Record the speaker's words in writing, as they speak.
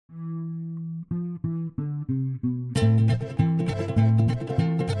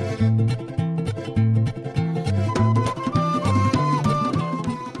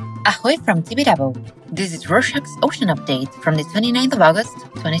Ahoy from Tibidabo. This is Rorschach's Ocean Update from the 29th of August,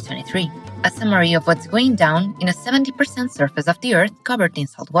 2023. A summary of what's going down in a 70% surface of the Earth covered in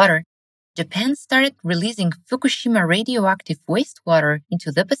salt water. Japan started releasing Fukushima radioactive wastewater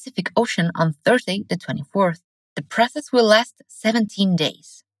into the Pacific Ocean on Thursday, the 24th. The process will last 17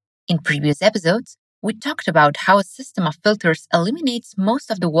 days. In previous episodes, we talked about how a system of filters eliminates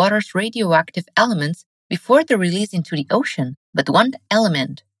most of the water's radioactive elements before the release into the ocean, but one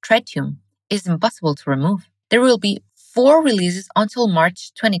element, tritium, is impossible to remove. There will be 4 releases until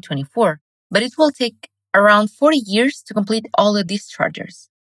March 2024, but it will take around 40 years to complete all the discharges.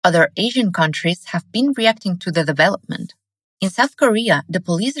 Other Asian countries have been reacting to the development. In South Korea, the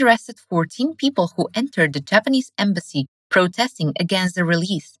police arrested 14 people who entered the Japanese embassy protesting against the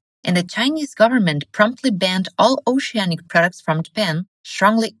release, and the Chinese government promptly banned all oceanic products from Japan,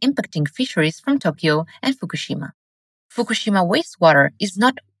 strongly impacting fisheries from Tokyo and Fukushima. Fukushima Wastewater is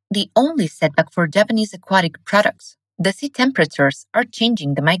not the only setback for Japanese aquatic products. The sea temperatures are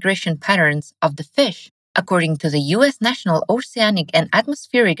changing the migration patterns of the fish. According to the U.S. National Oceanic and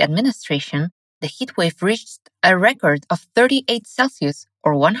Atmospheric Administration, the heatwave reached a record of 38 Celsius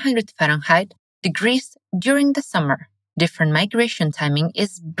or 100 Fahrenheit degrees during the summer. Different migration timing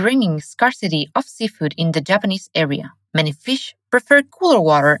is bringing scarcity of seafood in the Japanese area. Many fish prefer cooler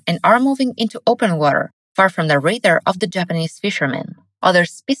water and are moving into open water, far from the radar of the Japanese fishermen. Other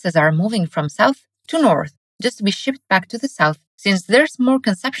species are moving from south to north, just to be shipped back to the south, since there's more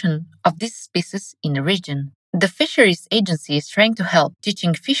consumption of these species in the region. The Fisheries Agency is trying to help,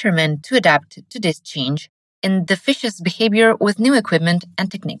 teaching fishermen to adapt to this change in the fish's behavior with new equipment and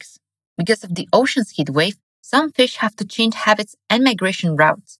techniques. Because of the ocean's heat wave, some fish have to change habits and migration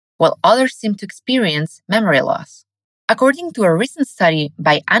routes, while others seem to experience memory loss. According to a recent study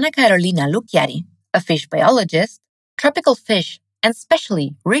by Ana Carolina Lucchiari, a fish biologist, tropical fish, and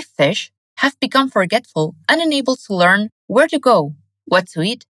especially reef fish, have become forgetful and unable to learn where to go, what to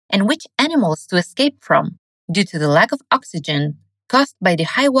eat, and which animals to escape from, due to the lack of oxygen caused by the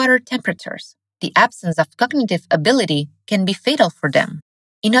high water temperatures. The absence of cognitive ability can be fatal for them.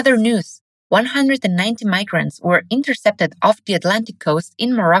 In other news, 190 migrants were intercepted off the Atlantic coast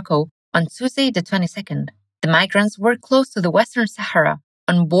in Morocco on Tuesday the 22nd. The migrants were close to the Western Sahara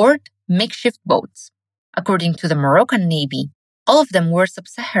on board makeshift boats. According to the Moroccan Navy, all of them were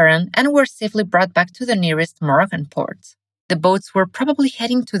sub-Saharan and were safely brought back to the nearest Moroccan ports. The boats were probably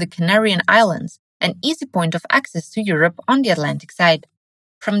heading to the Canary Islands, an easy point of access to Europe on the Atlantic side.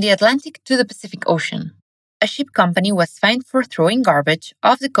 From the Atlantic to the Pacific Ocean, a ship company was fined for throwing garbage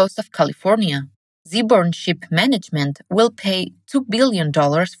off the coast of California. Seaborne Ship Management will pay $2 billion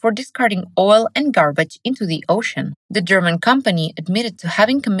for discarding oil and garbage into the ocean. The German company admitted to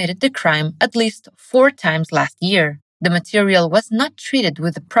having committed the crime at least 4 times last year. The material was not treated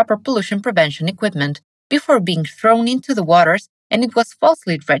with the proper pollution prevention equipment before being thrown into the waters, and it was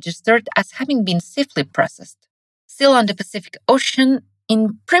falsely registered as having been safely processed. Still on the Pacific Ocean,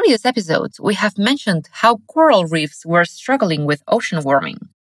 in previous episodes, we have mentioned how coral reefs were struggling with ocean warming.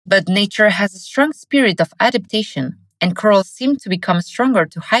 But nature has a strong spirit of adaptation, and corals seem to become stronger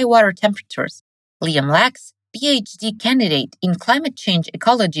to high water temperatures. Liam Lax, PhD candidate in climate change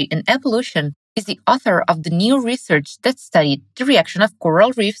ecology and evolution, is the author of the new research that studied the reaction of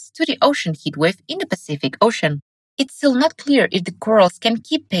coral reefs to the ocean heatwave in the Pacific Ocean. It's still not clear if the corals can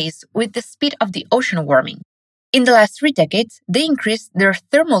keep pace with the speed of the ocean warming. In the last 3 decades, they increased their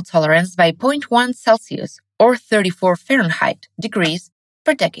thermal tolerance by 0.1 Celsius or 34 Fahrenheit degrees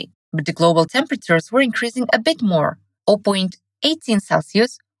per decade, but the global temperatures were increasing a bit more, 0.18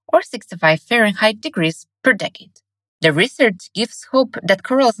 Celsius or 65 Fahrenheit degrees per decade. The research gives hope that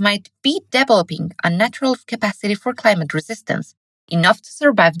corals might be developing a natural capacity for climate resistance, enough to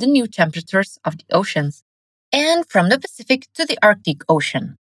survive the new temperatures of the oceans. And from the Pacific to the Arctic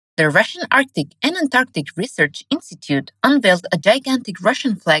Ocean, the Russian Arctic and Antarctic Research Institute unveiled a gigantic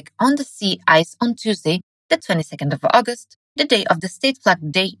Russian flag on the sea ice on Tuesday, the 22nd of August, the day of the State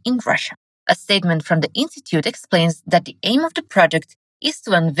Flag Day in Russia. A statement from the institute explains that the aim of the project is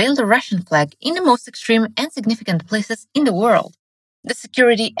to unveil the Russian flag in the most extreme and significant places in the world. The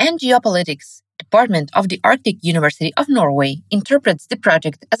Security and Geopolitics Department of the Arctic University of Norway interprets the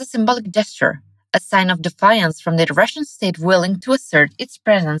project as a symbolic gesture, a sign of defiance from the Russian state willing to assert its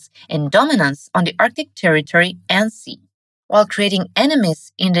presence and dominance on the Arctic territory and sea. While creating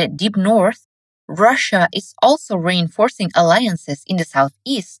enemies in the deep north, Russia is also reinforcing alliances in the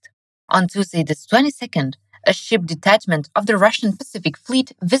southeast. On Tuesday the 22nd, a ship detachment of the Russian Pacific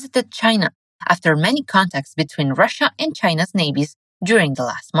Fleet visited China after many contacts between Russia and China's navies during the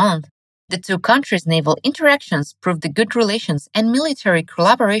last month. The two countries' naval interactions prove the good relations and military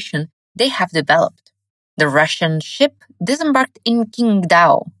collaboration they have developed. The Russian ship disembarked in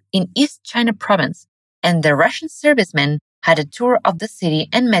Qingdao in East China province, and the Russian servicemen had a tour of the city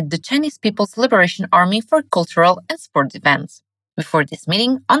and met the Chinese People's Liberation Army for cultural and sports events. Before this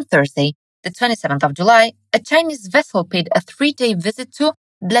meeting, on Thursday, the 27th of July, a Chinese vessel paid a 3-day visit to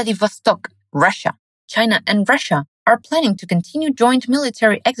Vladivostok, Russia. China and Russia are planning to continue joint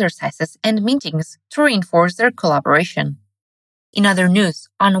military exercises and meetings to reinforce their collaboration. In other news,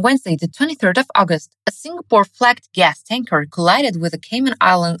 on Wednesday, the 23rd of August, a Singapore-flagged gas tanker collided with a Cayman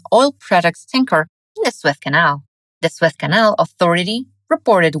Island oil products tanker in the Suez Canal. The Suez Canal Authority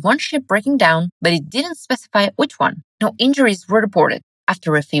reported one ship breaking down, but it didn't specify which one. No injuries were reported.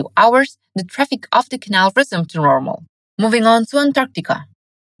 After a few hours, the traffic of the canal resumed to normal. Moving on to Antarctica.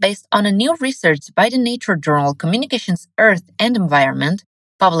 Based on a new research by the nature journal Communications, Earth and Environment,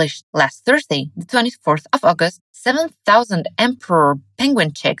 published last Thursday, the 24th of August, 7,000 emperor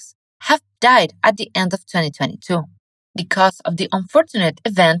penguin chicks have died at the end of 2022. The cause of the unfortunate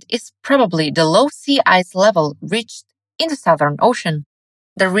event is probably the low sea ice level reached in the Southern Ocean.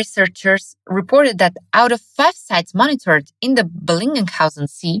 The researchers reported that out of 5 sites monitored in the Bellinghausen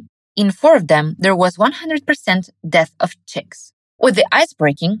Sea, in 4 of them there was 100% death of chicks. With the ice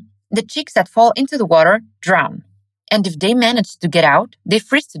breaking, the chicks that fall into the water drown, and if they manage to get out, they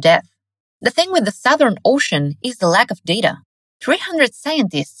freeze to death. The thing with the Southern Ocean is the lack of data. 300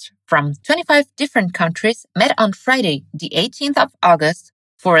 scientists from 25 different countries met on Friday, the 18th of August,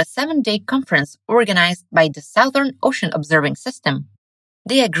 for a 7-day conference organized by the Southern Ocean Observing System.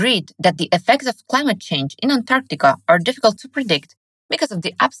 They agreed that the effects of climate change in Antarctica are difficult to predict because of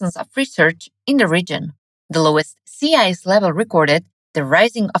the absence of research in the region. The lowest sea ice level recorded, the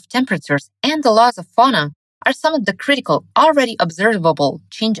rising of temperatures, and the loss of fauna are some of the critical, already observable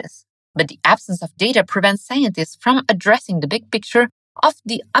changes. But the absence of data prevents scientists from addressing the big picture of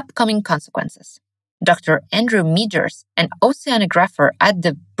the upcoming consequences. Dr. Andrew Meagers, an oceanographer at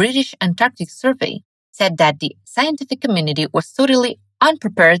the British Antarctic Survey, said that the scientific community was totally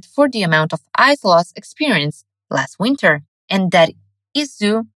unprepared for the amount of ice loss experienced last winter, and that is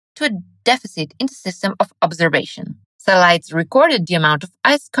due to a deficit in the system of observation. Satellites recorded the amount of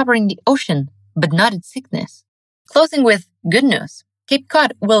ice covering the ocean, but not its thickness. Closing with good news. Cape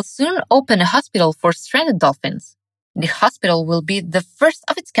Cod will soon open a hospital for stranded dolphins. The hospital will be the first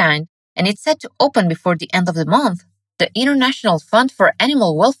of its kind, and it's set to open before the end of the month. The International Fund for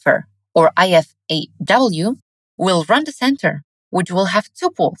Animal Welfare, or IFAW, will run the center, which will have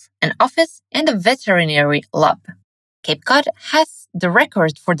 2 pools, an office, and a veterinary lab. Cape Cod has the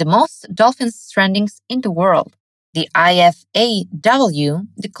record for the most dolphin strandings in the world. The IFAW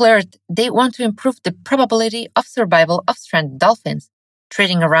declared they want to improve the probability of survival of stranded dolphins,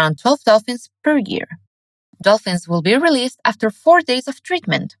 treating around 12 dolphins per year. Dolphins will be released after 4 days of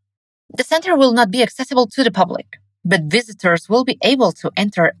treatment. The center will not be accessible to the public, but visitors will be able to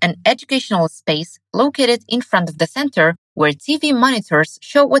enter an educational space located in front of the center where TV monitors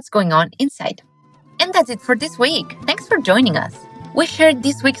show what's going on inside. And that's it for this week. Thanks for joining us. We shared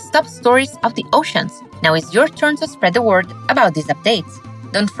this week's top stories of the oceans. Now it's your turn to spread the word about these updates.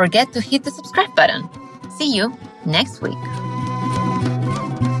 Don't forget to hit the subscribe button. See you next week.